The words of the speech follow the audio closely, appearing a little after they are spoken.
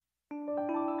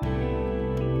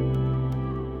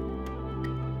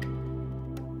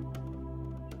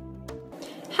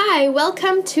Hi,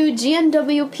 welcome to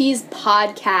GNWP's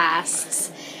podcasts.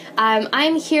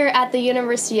 I'm here at the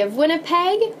University of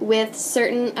Winnipeg with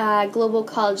certain global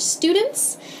college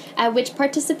students, which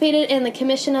participated in the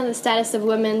Commission on the Status of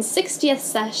Women's 60th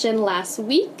session last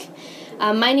week.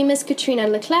 My name is Katrina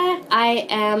Leclerc. I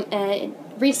am a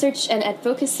research and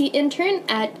advocacy intern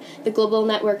at the Global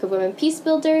Network of Women Peace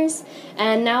Builders,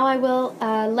 and now I will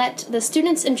let the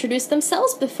students introduce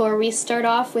themselves before we start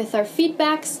off with our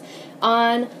feedbacks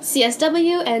on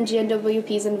CSW and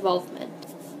GNWP's involvement.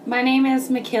 My name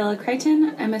is Michaela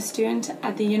Crichton. I'm a student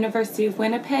at the University of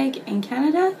Winnipeg in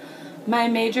Canada. My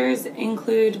majors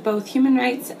include both human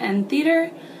rights and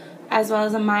theatre, as well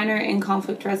as a minor in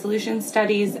conflict resolution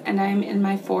studies, and I'm in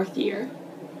my 4th year.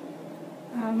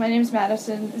 My name is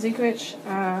Madison Zinkowicz.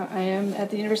 I am at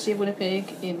the University of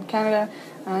Winnipeg in Canada.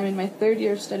 I'm in my 3rd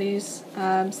year of studies,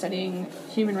 studying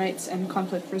human rights and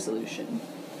conflict resolution.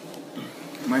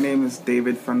 My name is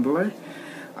David Funbuller.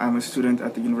 I'm a student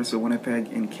at the University of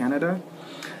Winnipeg in Canada.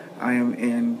 I am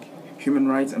in human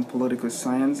rights and political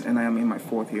science, and I am in my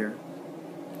 4th year.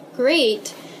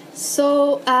 Great.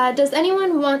 So, does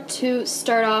anyone want to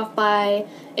start off by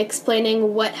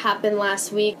explaining what happened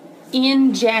last week?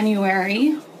 In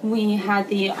January, we had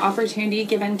the opportunity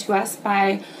given to us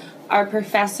by our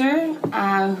professor,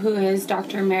 who is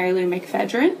Dr. Mary Lou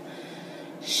McPhedran.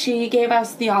 She gave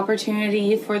us the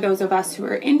opportunity for those of us who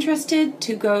are interested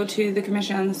to go to the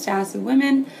Commission on the Status of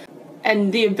Women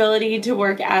and the ability to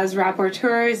work as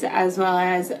rapporteurs as well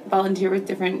as volunteer with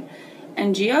different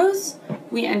NGOs.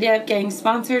 We ended up getting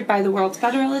sponsored by the World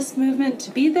Federalist Movement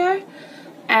to be there,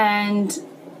 and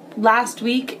last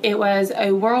week it was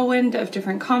a whirlwind of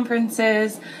different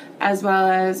conferences as well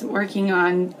as working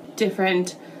on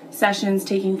different sessions,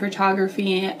 taking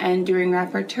photography and doing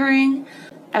rapporteuring,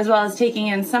 as well as taking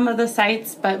in some of the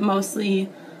sites, but mostly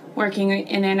working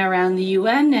in and around the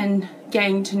UN and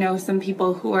getting to know some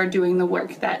people who are doing the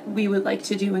work that we would like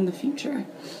to do in the future.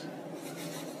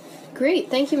 Great,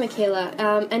 thank you,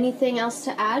 Michaela. Anything else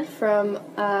to add from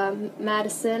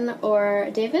Madison or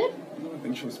David? No, I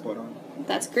think she was spot on.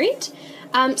 That's great.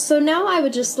 So now I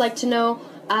would just like to know,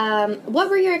 what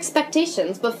were your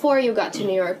expectations before you got to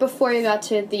New York, before you got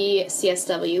to the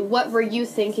CSW? What were you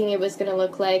thinking it was going to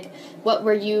look like? What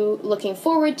were you looking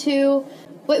forward to?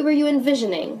 What were you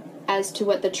envisioning as to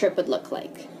what the trip would look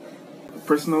like?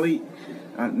 Personally,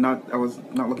 I was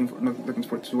not looking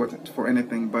forward for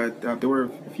anything, but there were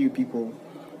a few people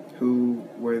who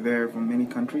were there from many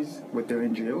countries with their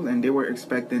NGOs, and they were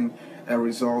expecting a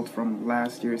result from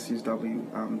last year's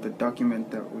CSW, the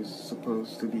document that was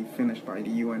supposed to be finished by the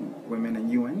UN Women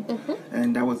and UN,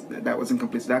 and that was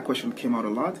incomplete. So that question came out a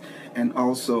lot, and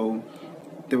also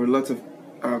there were lots of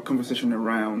conversation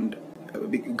around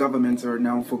governments are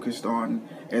now focused on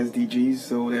SDGs,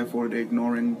 so therefore they're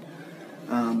ignoring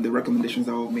the recommendations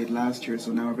that were made last year.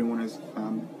 So now everyone is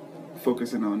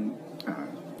focusing on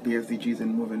the SDGs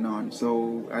and moving on.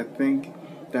 So I think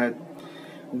that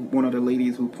one of the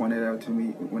ladies who pointed out to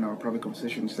me when our private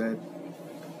conversation said,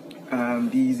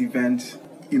 these events,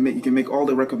 you can make all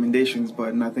the recommendations,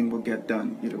 but nothing will get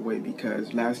done either way,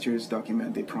 because last year's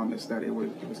document, they promised that it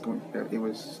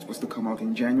was supposed to come out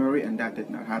in January, and that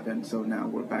did not happen. So now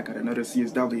we're back at another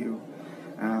CSW,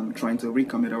 trying to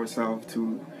recommit ourselves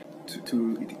to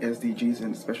the SDGs,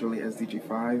 and especially SDG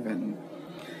 5, and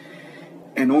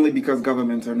only because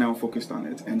governments are now focused on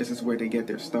it, and this is where they get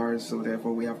their stars, so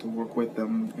therefore we have to work with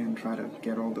them and try to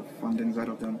get all the fundings out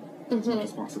of them as much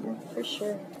as possible. For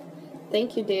sure.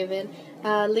 Thank you, David.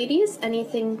 Ladies,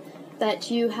 anything that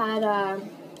you had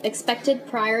expected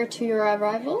prior to your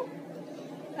arrival?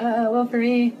 Well, for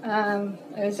me, I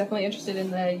was definitely interested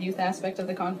in the youth aspect of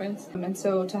the conference, and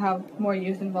so to have more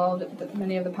youth involved at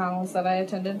many of the panels that I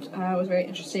attended was very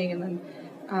interesting, and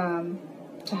then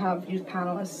to have youth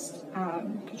panelists,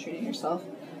 Katrina yourself,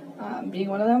 being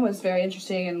one of them was very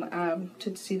interesting, and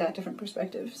to see that different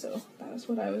perspective. So that was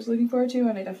what I was looking forward to,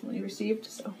 and I definitely received.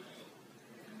 So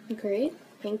great,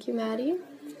 thank you, Maddie.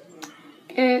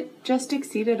 It just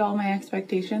exceeded all my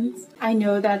expectations. I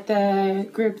know that the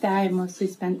group that I mostly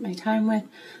spent my time with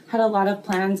had a lot of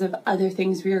plans of other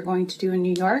things we were going to do in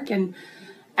New York, and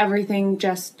everything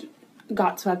just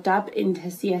got swept up into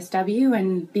CSW,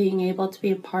 and being able to be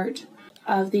a part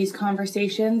of these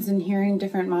conversations and hearing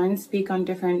different minds speak on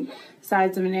different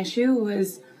sides of an issue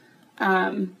was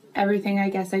everything I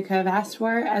guess I could have asked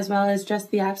for, as well as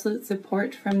just the absolute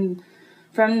support from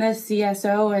the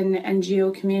CSO and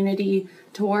NGO community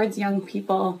towards young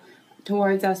people,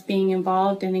 towards us being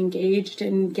involved and engaged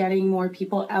and getting more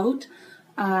people out,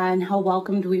 and how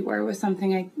welcomed we were was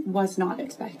something I was not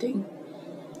expecting.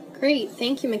 Great,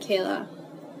 thank you, Michaela.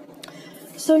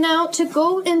 So now to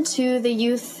go into the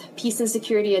youth peace and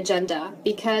security agenda,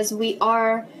 because we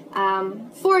are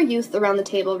 4 youth around the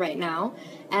table right now,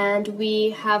 and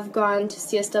we have gone to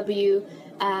CSW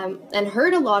and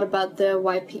heard a lot about the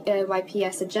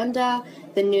YPS agenda,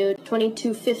 the new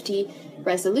 2250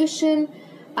 resolution.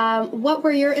 What were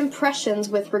your impressions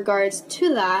with regards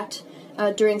to that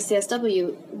during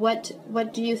CSW?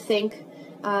 What do you think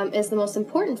is the most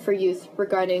important for youth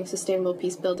regarding sustainable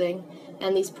peace building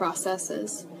and these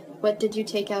processes? What did you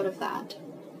take out of that?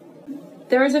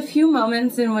 There was a few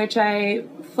moments in which I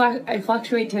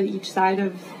fluctuate to each side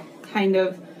of kind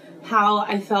of how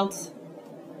I felt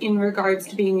in regards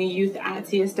to being a youth at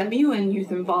CSW and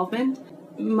youth involvement.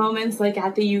 Moments like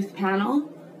at the youth panel,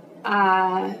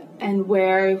 and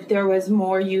where there was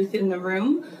more youth in the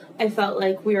room, I felt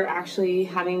like we were actually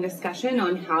having discussion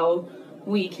on how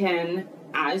we can,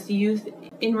 as youth,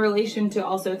 in relation to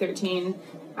also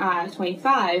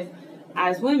 1325,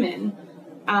 as women,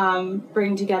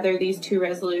 bring together these 2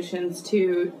 resolutions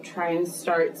to try and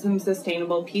start some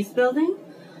sustainable peace building.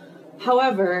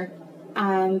 However,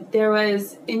 there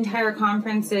was entire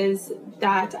conferences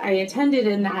that I attended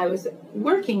and that I was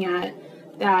working at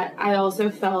that I also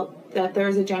felt that there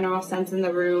was a general sense in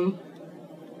the room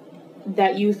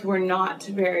that youth were not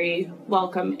very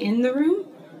welcome in the room,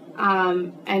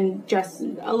 and just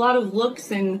a lot of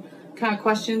looks and kind of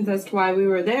questions as to why we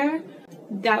were there.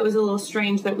 That was a little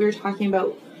strange that we were talking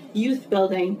about youth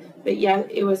building, but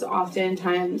yet it was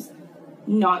oftentimes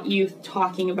not youth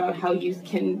talking about how youth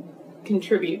can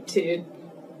contribute to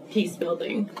peace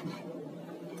building.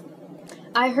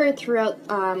 I heard throughout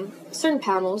certain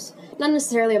panels, not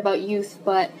necessarily about youth,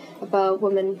 but about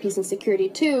women, peace, and security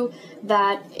too,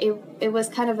 that it was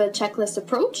kind of a checklist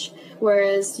approach,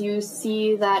 whereas you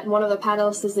see that one of the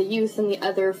panelists is the youth and the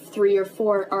other 3 or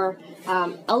 4 are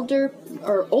elder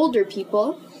or older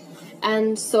people,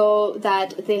 and so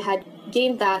that they had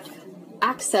gained that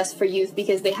access for youth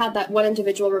because they had that one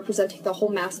individual representing the whole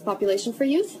mass population for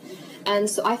youth. And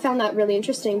so I found that really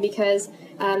interesting because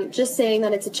just saying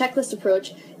that it's a checklist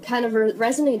approach kind of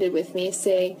resonated with me,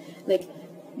 saying, like,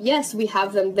 yes, we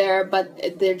have them there,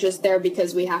 but they're just there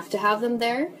because we have to have them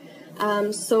there.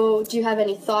 So do you have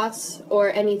any thoughts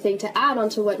or anything to add on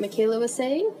to what Michaela was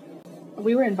saying?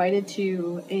 We were invited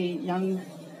to a young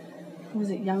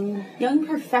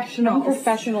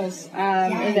professionals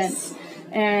event,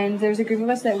 and there was a group of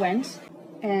us that went,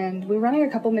 and we were running a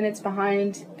couple minutes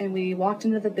behind, and we walked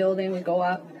into the building. We go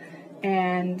up,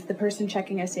 and the person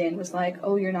checking us in was like,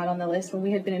 "Oh, you're not on the list," when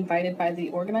we had been invited by the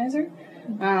organizer.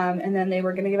 And then they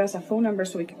were going to give us a phone number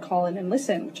so we could call in and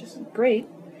listen, which is great.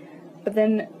 But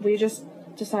then we just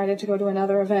decided to go to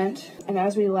another event, and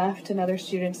as we left, another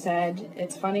student said,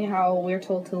 "It's funny how we're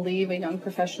told to leave a young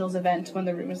professionals event when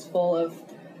the room is full of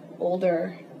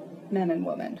older men and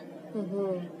women."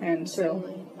 Mm-hmm. And so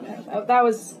that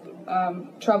was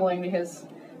troubling because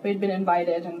we'd been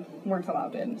invited and weren't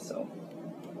allowed in. So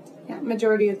yeah,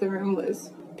 majority of the room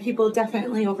was people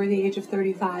definitely over the age of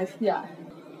 35. Yeah.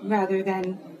 Rather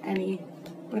than any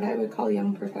what I would call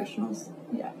young professionals.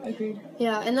 Yeah, agreed.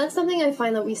 Yeah, and that's something I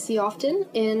find that we see often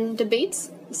in debates.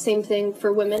 Same thing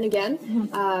for women again.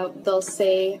 Mm-hmm. They'll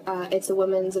say it's a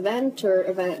women's event or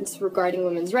events regarding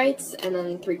women's rights, and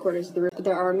then 3/4 of the room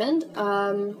there are men.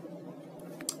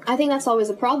 I think that's always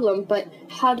a problem, but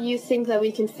how do you think that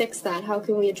we can fix that? How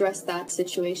can we address that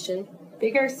situation?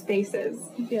 Bigger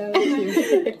spaces. Yeah.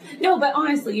 No, but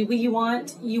honestly, you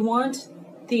want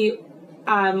the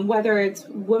whether it's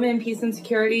women, peace, and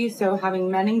security, so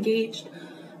having men engaged,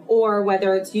 or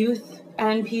whether it's youth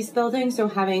and peace building, so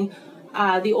having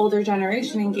the older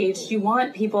generation engaged, you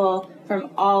want people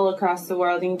from all across the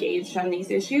world engaged on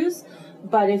these issues.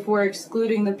 But if we're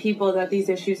excluding the people that these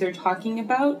issues are talking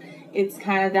about, it's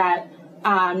kind of that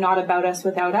not about us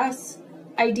without us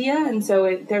idea, and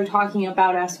so they're talking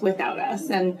about us without us,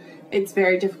 and it's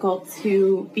very difficult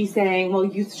to be saying, well,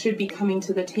 youth should be coming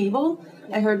to the table.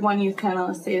 I heard one youth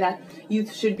panelist say that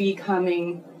youth should be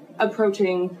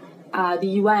approaching the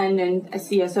UN and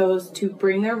CSOs to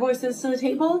bring their voices to the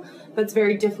table, but it's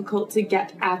very difficult to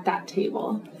get at that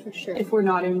table. For sure. If we're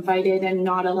not invited and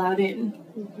not allowed in.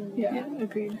 Mm-hmm. Yeah,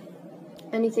 agreed.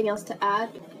 Anything else to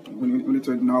add? We need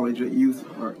to acknowledge that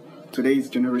today's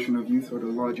generation of youth are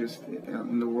the largest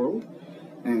in the world,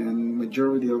 and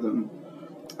majority of them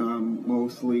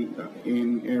mostly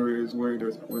in areas where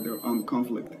there's armed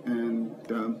conflict. And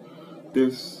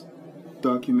this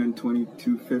document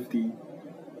 2250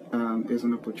 is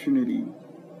an opportunity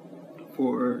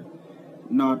for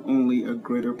not only a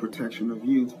greater protection of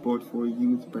youth, but for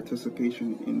youth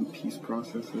participation in peace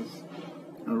processes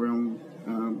around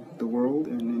the world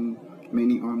and in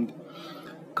many armed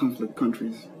conflict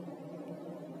countries.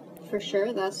 For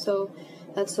sure, that's so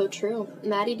true.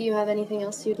 Maddie, do you have anything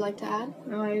else you'd like to add?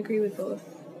 No, I agree with both.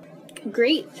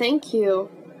 Great, thank you.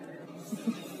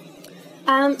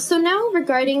 So now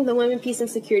regarding the Women, Peace and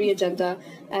Security Agenda,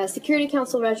 Security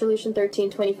Council Resolution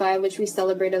 1325, which we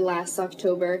celebrated last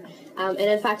October, and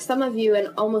in fact some of you and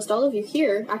almost all of you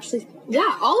here, actually,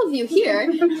 yeah, all of you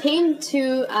here came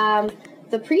to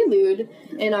the prelude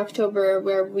in October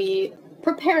where we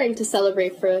preparing to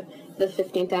celebrate for the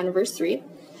 15th anniversary.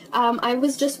 I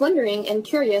was just wondering and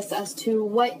curious as to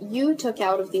what you took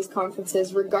out of these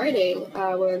conferences regarding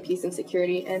women, peace, and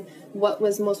security, and what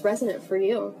was most resonant for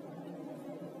you.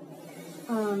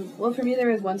 Well, for me, there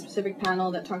was one specific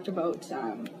panel that talked about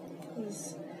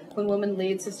was when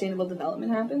women-led sustainable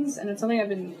development happens, and it's something I've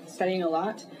been studying a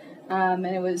lot. And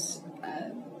it was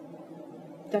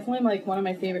definitely like one of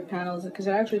my favorite panels because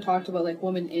it actually talked about like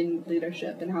women in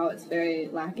leadership and how it's very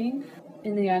lacking.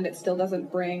 In the end, it still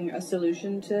doesn't bring a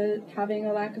solution to having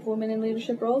a lack of women in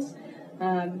leadership roles.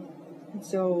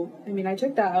 So, I mean, I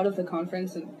took that out of the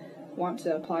conference and want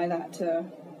to apply that to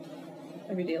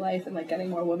everyday life and like getting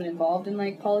more women involved in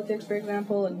like politics, for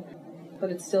example.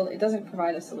 But it doesn't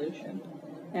provide a solution.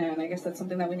 And I guess that's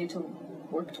something that we need to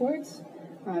work towards.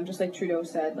 Just like Trudeau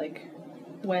said, like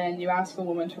when you ask a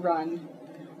woman to run,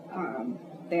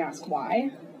 they ask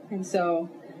why. And so,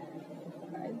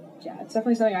 yeah, it's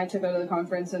definitely something I took out of the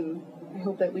conference, and I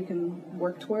hope that we can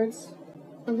work towards.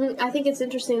 I think it's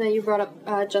interesting that you brought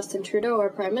up Justin Trudeau, our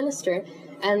Prime Minister,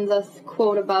 and the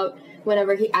quote about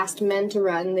whenever he asked men to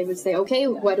run, they would say, okay,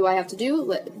 what do I have to do?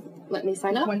 Let me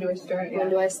sign up. When do I start? Yeah. When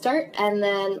do I start? And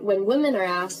then when women are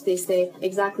asked, they say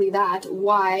exactly that,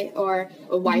 why, or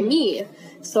why me?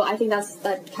 So I think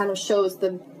that kind of shows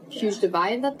the huge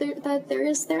divide that there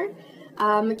is there.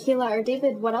 Michaela or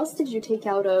David, what else did you take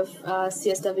out of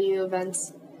CSW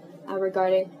events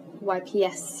regarding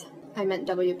YPS? I meant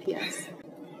WPS.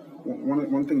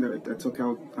 One thing that I took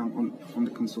out from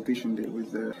the consultation day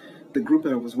was the group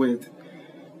that I was with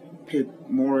paid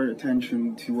more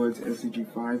attention towards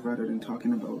SDG 5 rather than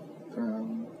talking about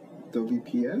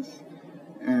WPS.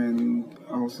 And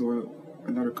also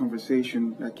another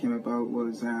conversation that came about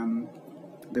was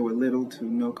there were little to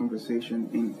no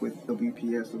conversation with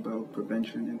WPS about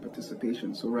prevention and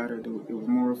participation. So rather, it was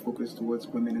more focused towards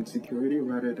women and security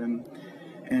rather than,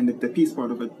 and the peace part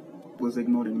of it was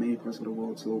ignored in many parts of the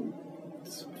world. So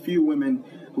few women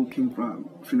who came from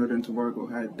Trinidad and Tobago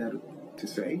had that to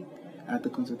say at the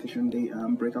consultation day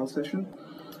breakout session,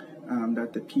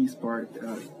 that the peace part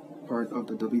of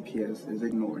the WPS is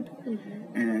ignored.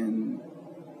 And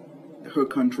her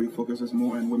country focuses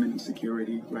more on women and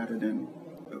security rather than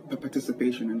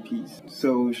participation in peace.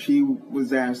 So she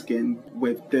was asking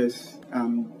with this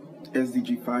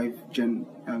SDG 5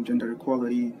 gender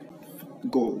equality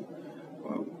goal,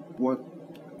 what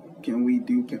can we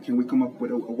do? Can we come up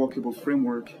with a workable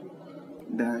framework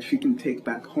that she can take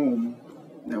back home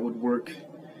that would work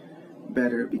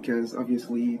better? Because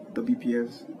obviously the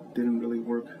BPS didn't really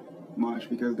work much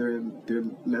because there are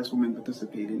less women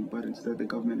participating, but instead the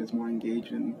government is more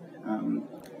engaged in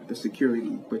the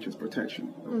security, which is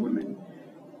protection of women,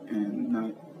 and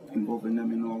not involving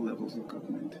them in all levels of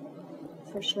government.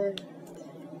 For sure.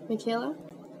 Michaela?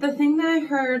 The thing that I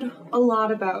heard a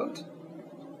lot about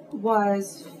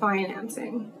was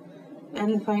financing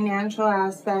and the financial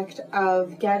aspect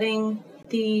of getting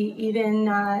the even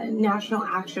national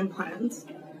action plans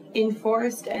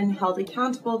enforced and held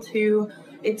accountable to.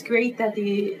 It's great that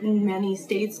the many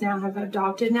states now have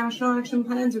adopted national action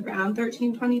plans around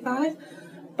 1325,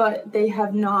 but they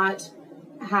don't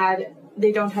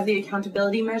have the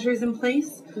accountability measures in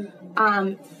place.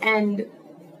 And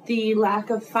the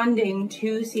lack of funding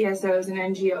to CSOs and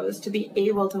NGOs to be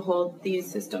able to hold these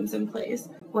systems in place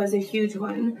was a huge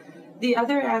one. The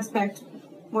other aspect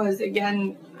was,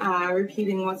 again,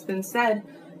 repeating what's been said,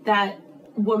 that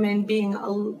women being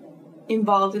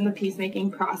involved in the peacemaking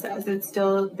process. It's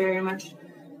still very much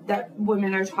that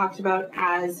women are talked about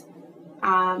as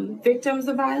victims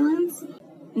of violence,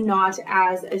 not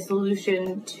as a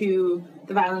solution to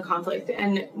the violent conflict.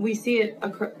 And we see it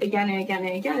again and again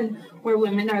and again, where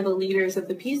women are the leaders of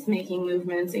the peacemaking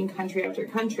movements in country after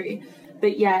country,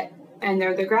 but yet, and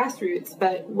they're the grassroots,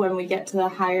 but when we get to the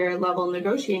higher level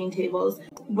negotiating tables,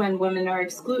 when women are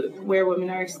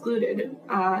excluded,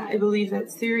 I believe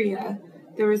that Syria,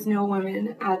 there was no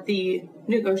women at the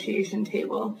negotiation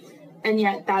table, and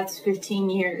yet that's 15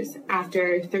 years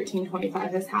after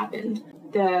 1325 has happened.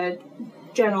 The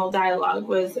general dialogue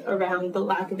was around the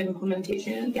lack of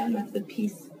implementation. Again, that's the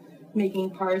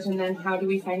peacemaking part, and then how do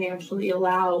we financially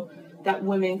allow that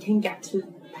women can get to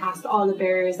past all the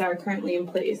barriers that are currently in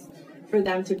place for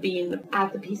them to be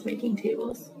at the peacemaking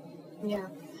tables. Yeah.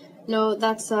 No,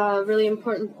 that's a really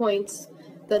important point.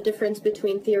 The difference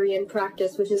between theory and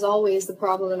practice, which is always the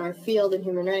problem in our field in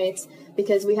human rights,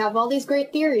 because we have all these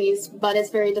great theories, but it's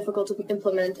very difficult to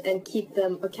implement and keep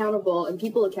them accountable and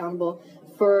people accountable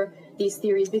for these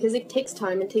theories, because it takes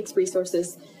time, it takes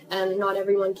resources, and not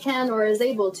everyone can or is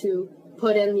able to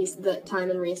put in the time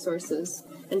and resources.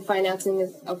 And financing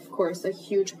is, of course, a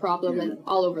huge problem and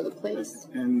all over the place.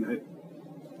 And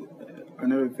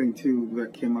another thing too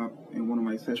that came up in one of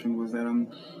my sessions was that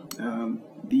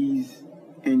these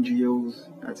NGOs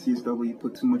at CSW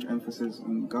put too much emphasis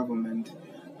on government,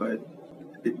 but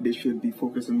they should be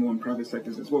focusing more on private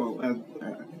sectors as well.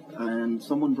 And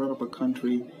someone brought up a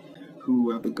country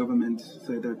who the government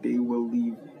said that they will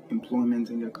leave employment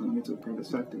in the economy to the private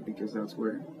sector because that's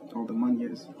where all the money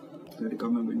is. So the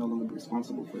government will no longer be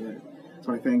responsible for that.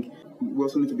 So I think we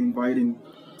also need to be inviting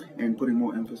and putting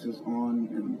more emphasis on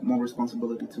and more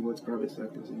responsibility towards private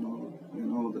sectors in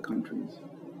all of the countries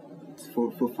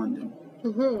for funding.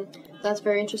 Mm-hmm. That's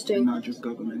very interesting. And not just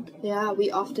government. Yeah,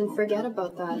 we often forget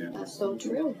about that. Yeah. That's so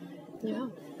true. Yeah.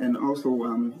 And also,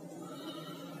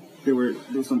 there were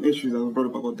some issues that were brought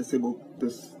up about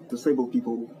disabled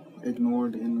people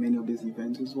ignored in many of these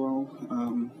events as well.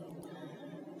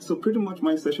 So pretty much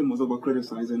my session was about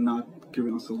criticizing, not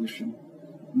giving a solution.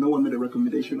 No one made a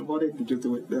recommendation about it. They just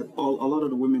do it. A lot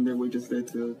of the women there were just there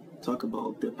to talk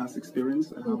about their past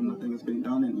experience, how nothing has been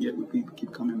done, and yet we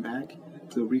keep coming back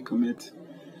to recommit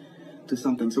to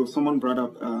something. So someone brought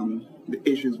up the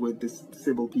issues with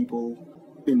disabled people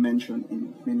being mentioned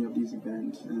in many of these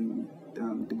events, and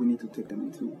we need to take them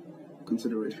into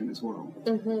consideration as well.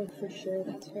 Mm-hmm, for sure,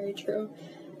 that's very true.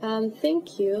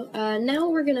 Thank you. Now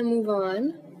we're going to move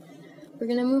on. We're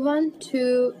going to move on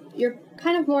to your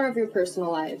kind of more of your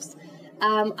personal lives.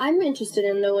 I'm interested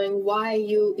in knowing why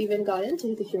you even got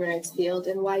into the human rights field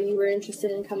and why you were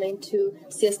interested in coming to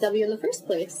CSW in the first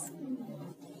place.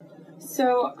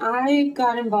 So I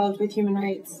got involved with human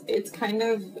rights. It's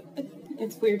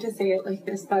weird to say it like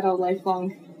this, but a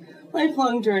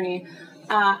lifelong journey.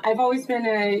 I've always been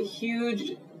a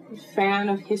huge fan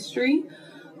of history.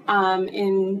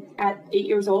 At 8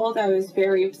 years old, I was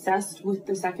very obsessed with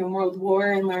the Second World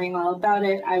War and learning all about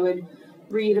it. I would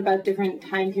read about different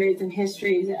time periods and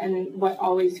histories, and what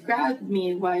always grabbed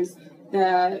me was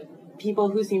the people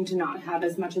who seemed to not have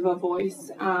as much of a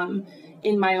voice.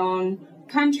 In my own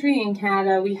country, in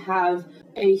Canada, we have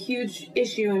a huge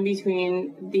issue in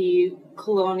between the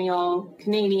colonial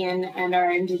Canadian and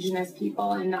our Indigenous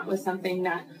people, and that was something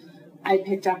that I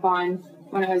picked up on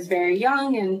when I was very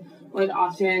young and would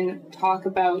often talk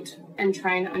about and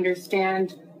try and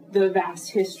understand the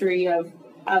vast history of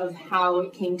how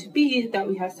it came to be that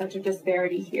we have such a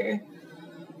disparity here.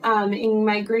 In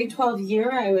my grade 12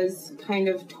 year, I was kind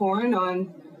of torn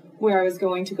on where I was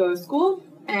going to go to school,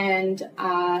 and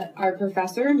our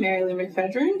professor, Mary Lou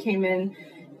McFedrin, came in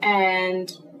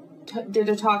and did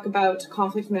a talk about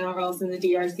conflict minerals in the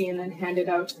DRC, and then handed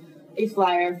out a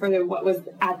flyer for what was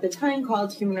at the time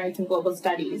called Human Rights and Global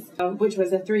Studies, which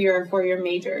was a 3-year or 4-year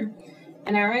major.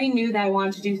 And I already knew that I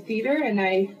wanted to do theater, and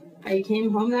I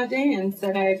came home that day and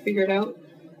said I had figured out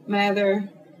my other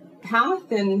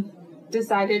path and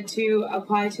decided to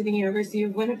apply to the University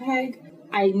of Winnipeg.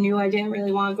 I knew I didn't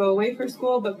really want to go away for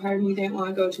school, but part of me didn't want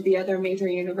to go to the other major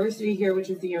university here, which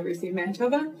is the University of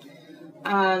Manitoba.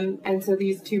 And so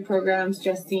these two programs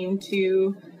just seemed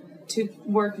to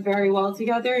work very well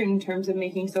together in terms of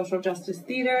making social justice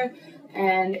theater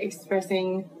and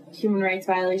expressing human rights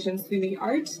violations through the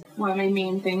arts. One of my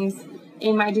main things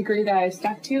in my degree that I've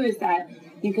stuck to is that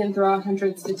you can throw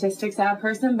 100 statistics at a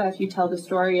person, but if you tell the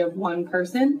story of one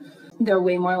person, they're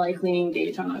way more likely to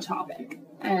engage on a topic.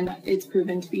 And it's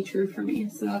proven to be true for me.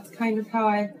 So that's kind of how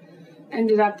I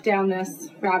ended up down this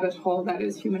rabbit hole that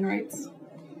is human rights.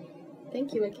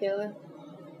 Thank you, Michaela.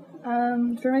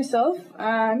 For myself,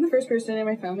 I'm the first person in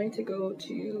my family to go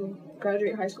to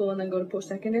graduate high school and then go to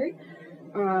post-secondary.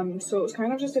 So it was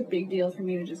kind of just a big deal for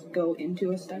me to just go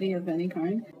into a study of any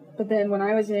kind. But then when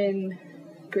I was in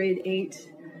grade 8,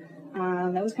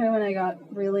 that was kind of when I got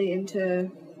really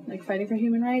into fighting for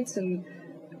human rights and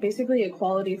basically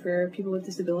equality for people with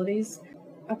disabilities,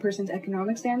 a person's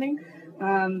economic standing,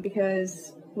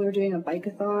 because we were doing a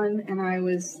bike-a-thon and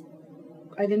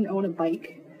I didn't own a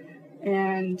bike.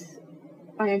 And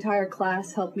my entire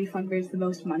class helped me fundraise the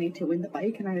most money to win the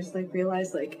bike, and I just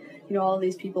realized all of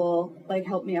these people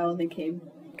helped me out, and they came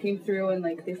through and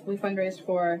we fundraised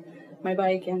for my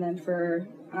bike and then for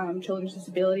children's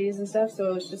disabilities and stuff.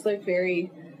 So it's just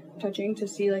very touching to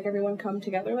see like everyone come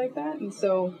together like that. And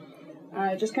so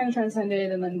I just kind of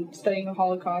transcended, and then studying the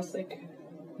Holocaust like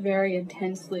very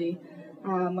intensely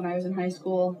when I was in high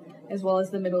school, as well as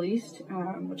the Middle East,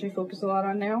 which I focus a lot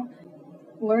on now.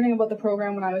 Learning about the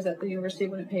program when I was at the University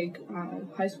of Winnipeg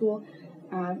High School,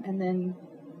 and then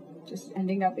just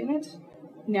ending up in it.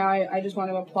 Now I just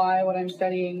want to apply what I'm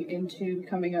studying into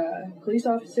becoming a police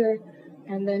officer,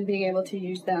 and then being able to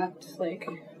use that, like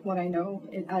what I know,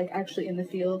 like actually in the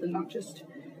field, and not just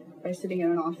by sitting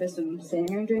in an office and saying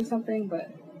I'm doing something. But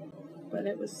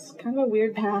it was kind of a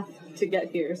weird path to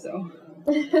get here. So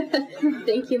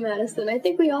thank you, Madison. I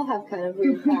think we all have kind of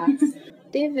weird paths.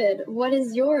 David, what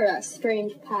is your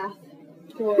strange path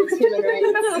towards human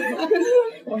rights?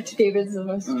 Watch David's the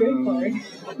most straightforward.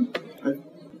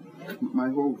 My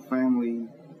whole family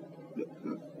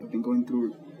have been going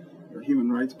through a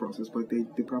human rights process, but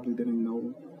they probably didn't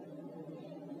know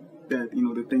that, you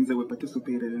know, the things that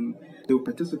they were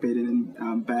participating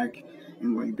in back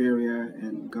in Liberia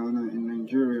and Ghana and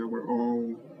Nigeria were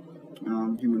all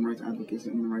human rights advocacy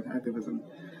and human rights activism.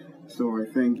 So I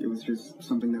think it was just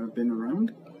something that I've been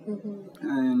around. Mm-hmm.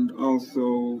 And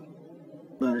also,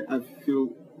 I feel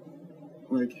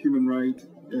like human rights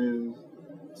is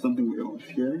something we all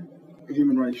share.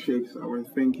 Human rights shapes our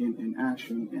thinking and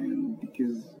action, and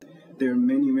because there are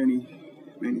many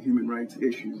human rights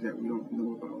issues that we don't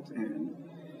know about, and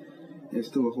there's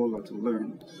still a whole lot to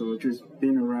learn. So just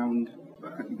being around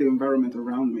the environment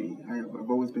around me, I've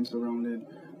always been surrounded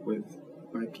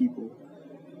by people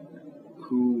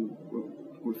who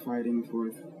were fighting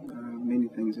for many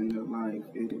things in their life.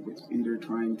 It was either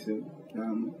trying to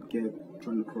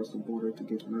cross the border to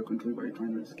get to another country by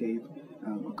trying to escape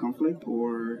a conflict,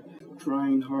 or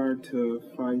trying hard to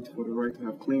fight for the right to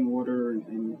have clean water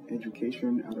and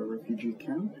education at a refugee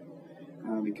camp,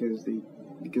 because the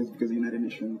United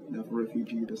Nations for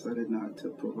Refugee decided not to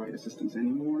provide assistance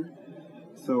anymore.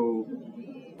 So,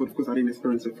 but of course I didn't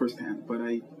experience it firsthand, but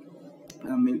I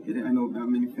know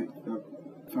many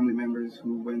family members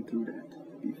who went through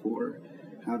that before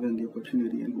having the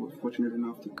opportunity and were fortunate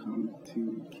enough to come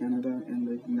to Canada and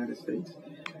the United States.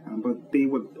 But they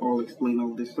would all explain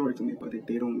all this story to me, but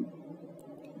they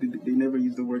never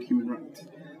used the word human rights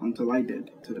until I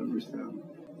did to them.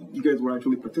 You guys were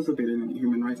actually participating in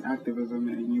human rights activism,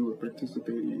 and you were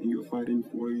fighting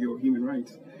for your human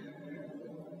rights.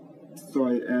 So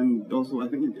I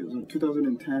think it was in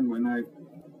 2010 when I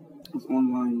was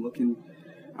online looking,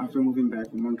 after moving back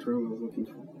from Montreal, I was looking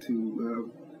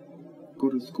to go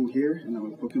to school here, and I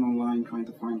was looking online trying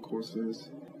to find courses.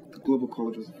 The Global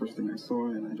College was the first thing I saw,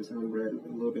 and I just had read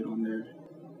a little bit on there.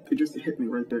 It just hit me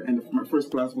right there. And my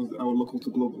first class was our Local to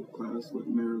Global class with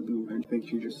Mary Lou, and I think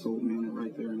she just sold me on it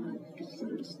right there, and I just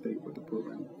decided to stay with the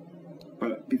program.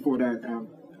 But before that,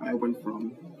 I went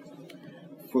from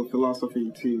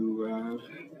philosophy to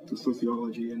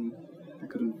sociology, and I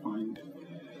couldn't find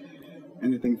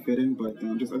anything fitting. But I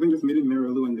think just meeting Mary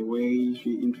Lou and the way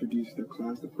she introduced the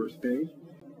class the first day,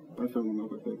 I fell in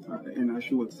love with it. And as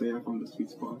she would say, I found a sweet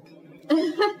spot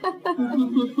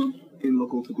in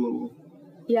Local to Global.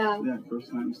 Yeah. Yeah,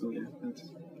 first time. So yeah,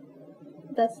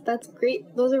 that's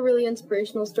great. Those are really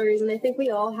inspirational stories, and I think we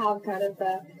all have kind of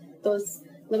those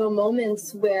little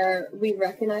moments where we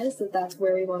recognize that that's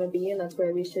where we want to be and that's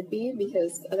where we should be,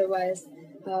 because otherwise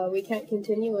we can't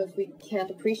continue if we can't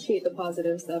appreciate the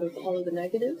positives out of all of the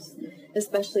negatives,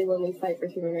 especially when we fight for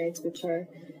human rights, which are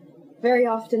very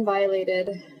often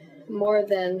violated more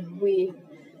than we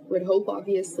would hope,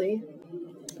 obviously.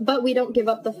 But we don't give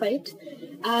up the fight.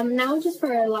 Now, just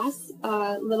for our last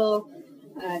little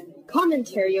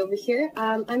commentary over here,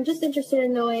 I'm just interested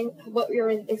in knowing what your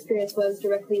experience was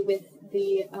directly with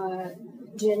the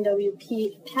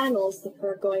GNWP panels that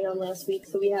were going on last week.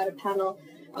 So we had a panel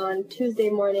on Tuesday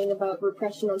morning about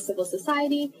repression on civil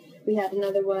society. We had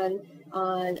another one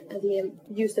on the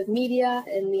use of media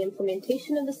and the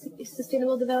implementation of the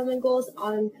Sustainable Development Goals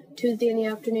on Tuesday in the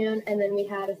afternoon. And then we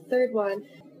had a third one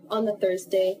on the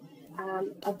Thursday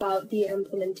about the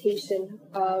implementation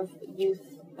of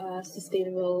youth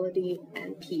sustainability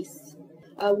and peace.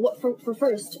 For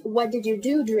first, what did you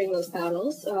do during those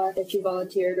panels, if you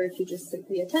volunteered or if you just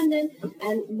simply attended,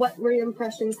 and what were your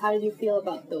impressions? How did you feel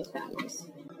about those panels?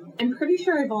 I'm pretty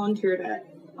sure I volunteered at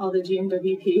all the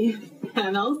GNWP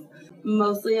panels,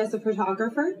 mostly as a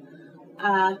photographer,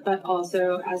 but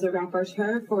also as a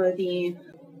rapporteur for the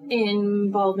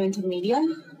involvement of media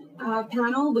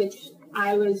panel, which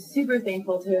I was super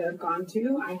thankful to have gone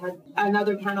to. I had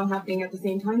another panel happening at the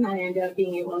same time that I ended up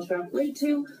being able to show up late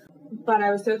to, but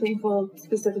I was so thankful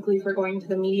specifically for going to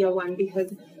the media one,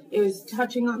 because it was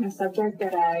touching on a subject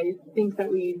that I think that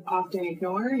we often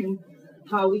ignore, and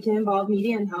how we can involve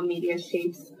media and how media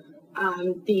shapes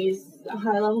these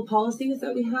high-level policies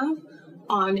that we have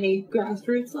on a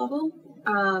grassroots level.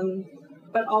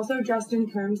 But also just in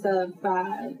terms of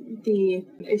the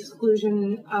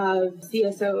exclusion of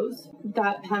CSOs,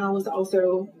 that panel was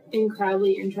also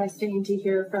incredibly interesting to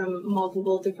hear from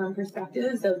multiple different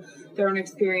perspectives of their own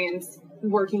experience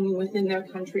working within their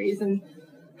countries and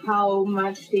how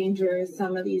much danger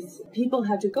some of these people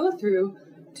had to go through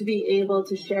to be able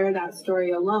to share that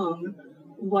story alone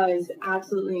was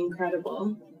absolutely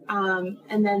incredible.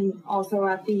 And then also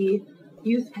at the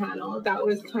youth panel, that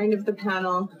was kind of the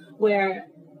panel where,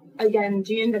 again,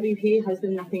 GNWP has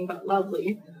been nothing but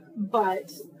lovely,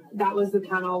 but that was the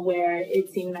panel where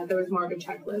it seemed that there was more of a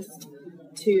checklist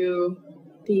to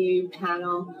the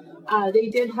panel. They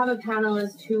did have a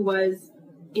panelist who was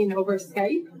in over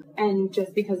Skype, and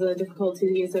just because of the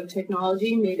difficulties of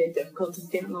technology made it difficult to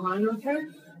stay on the line with her,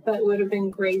 but it would have been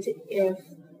great if,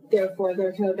 therefore,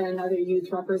 there could have been another youth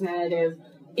representative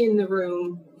in the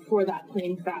room for that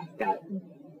plain fact that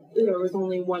there was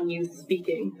only one youth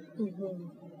speaking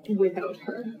without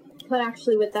her. But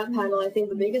actually, with that panel, I think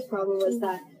the biggest problem was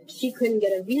that she couldn't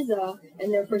get a visa,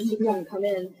 and therefore she couldn't come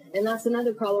in. And that's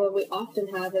another problem we often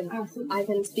have, and I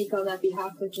can speak on that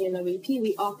behalf of GNWP.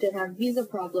 We often have visa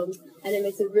problems, and it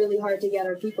makes it really hard to get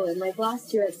our people in. Like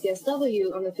last year at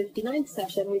CSW, on the 59th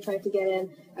session, we tried to get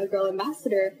in a girl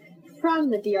ambassador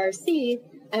from the DRC,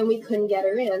 and we couldn't get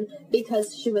her in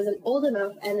because she wasn't old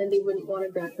enough, and then they wouldn't want to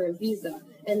grant her a visa.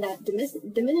 And that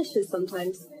diminishes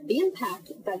sometimes the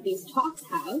impact that these talks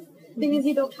have, because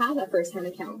you don't have that first-hand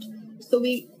account. So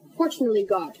we fortunately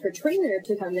got her trainer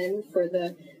to come in for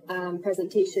the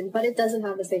presentation, but it doesn't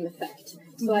have the same effect.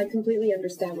 So I completely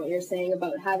understand what you're saying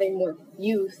about having more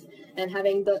youth and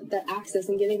having the access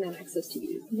and giving that access to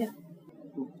youth. Yeah.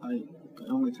 Well, I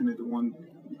only attended the one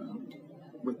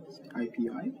with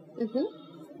IPI,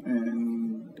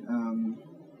 and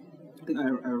I think I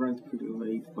arrived pretty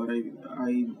late, but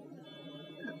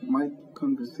my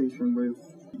conversation with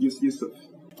Yusuf.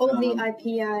 Oh, the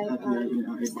IPI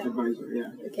advisor,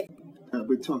 yeah. Okay.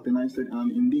 We talked, and I said,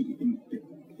 indeed,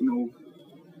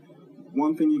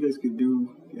 one thing you guys could do,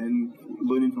 and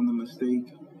learning from the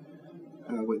mistake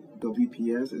with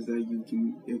WPS, is that you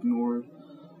can ignore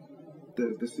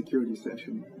the security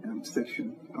section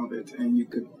of it, and you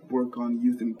could work on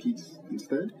youth and peace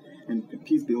instead, and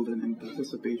peace building and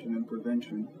participation and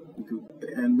prevention.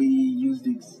 And we used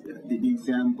the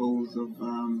examples of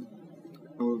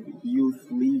youth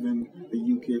leaving the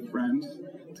UK, France,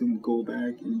 to go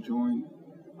back and join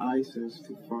ISIS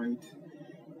to fight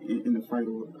in the fight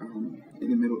in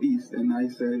the Middle East. And I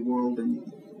said, well, then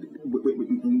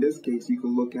in this case, you could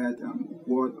look at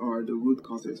what are the root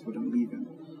causes for them leaving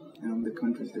the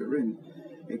countries they're in.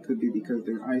 It could be because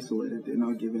they're isolated, they're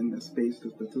not given the space to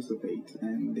participate,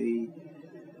 and they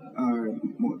are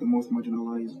the most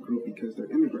marginalized group because they're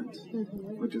immigrants,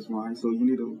 which is why. So you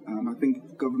need to, I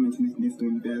think government needs to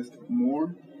invest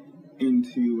more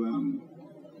into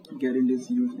getting this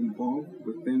youth involved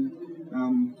within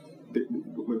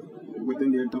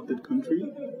within their adopted country,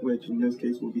 which in this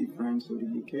case will be France or the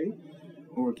UK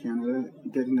or Canada,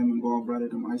 getting them involved rather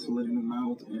than isolating them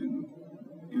out and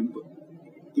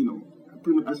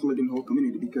pretty much isolating the whole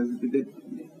community, because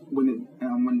when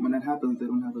that happens, they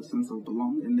don't have a sense of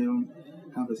belonging, and they don't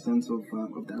have a sense of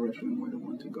direction where they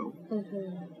want to go.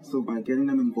 So by getting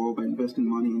them involved, by investing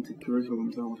money into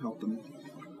curriculums that will help them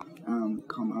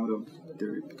come out of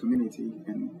their community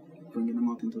and bringing them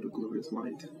out into the glorious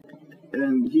light.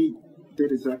 And he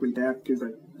did exactly that, because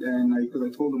I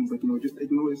told him, just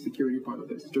ignore the security part of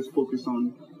this, just focus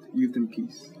on youth and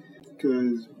peace.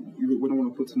 Because we don't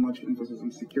want to put too much emphasis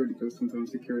on security, because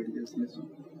sometimes security is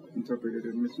misinterpreted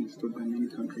and misunderstood by many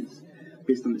countries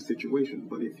based on the situation.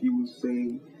 But if you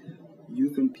say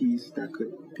youth and peace,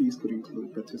 peace could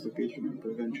include participation and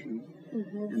prevention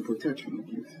and protection of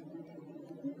youth.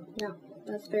 Yeah,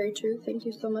 that's very true. Thank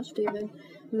you so much, David.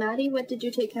 Maddie, what did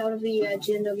you take out of the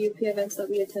GNWP events that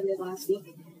we attended last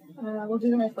week? Well,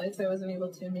 due to my flights, I wasn't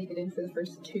able to make it in for the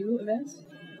first two events.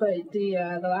 But the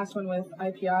last one with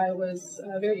IPI was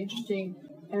very interesting,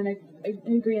 and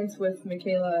in agreement with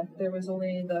Michaela, there was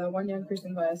only the one young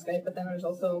person via Skype, but then there was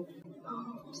also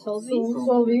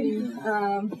Solvi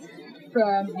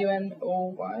from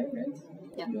UNOY, right?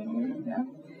 Yeah. UNOY, yeah.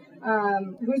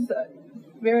 Who's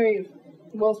very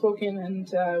well-spoken and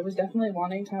was definitely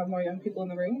wanting to have more young people in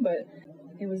the room, but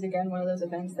it was, again, one of those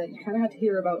events that you kind of had to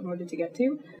hear about in order to get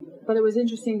to. But it was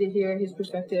interesting to hear his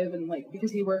perspective, and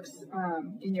because he works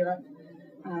in Europe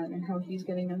and how he's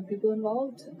getting young people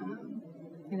involved.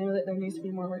 I know that there needs to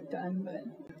be more work done, but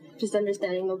Just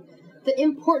understanding the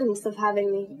importance of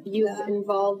having the youth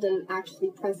involved and actually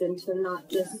present and not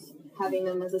just having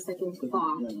them as a second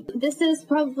thought. This is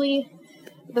probably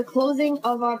the closing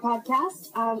of our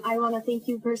podcast. I want to thank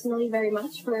you personally very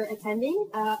much for attending.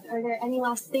 Are there any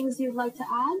last things you'd like to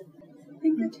add? I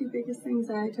think the two biggest things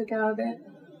that I took out of it,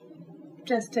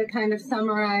 just to kind of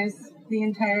summarize the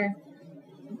entire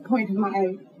point of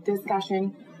my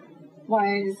discussion,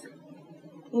 was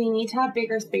we need to have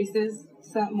bigger spaces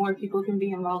so that more people can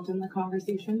be involved in the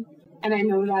conversation. And I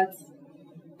know that's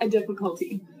a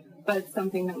difficulty, but it's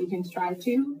something that we can strive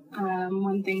to.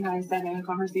 One thing that I said in a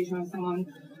conversation with someone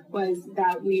was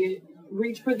that we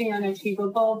reach for the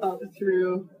unachievable, but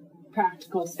through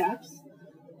practical steps.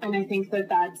 And I think that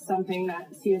that's something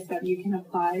that CSW can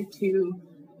apply to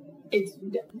its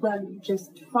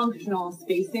just functional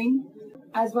spacing,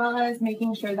 as well as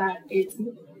making sure that it's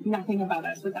nothing about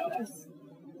us without us.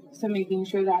 So making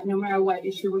sure that no matter what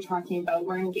issue we're talking about,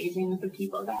 we're engaging with the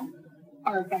people that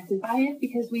are affected by it,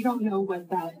 because we don't know what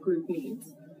that group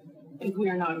needs if we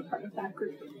are not a part of that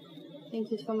group. Thank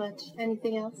you so much.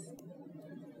 Anything else?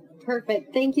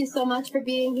 Perfect. Thank you so much for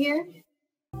being here.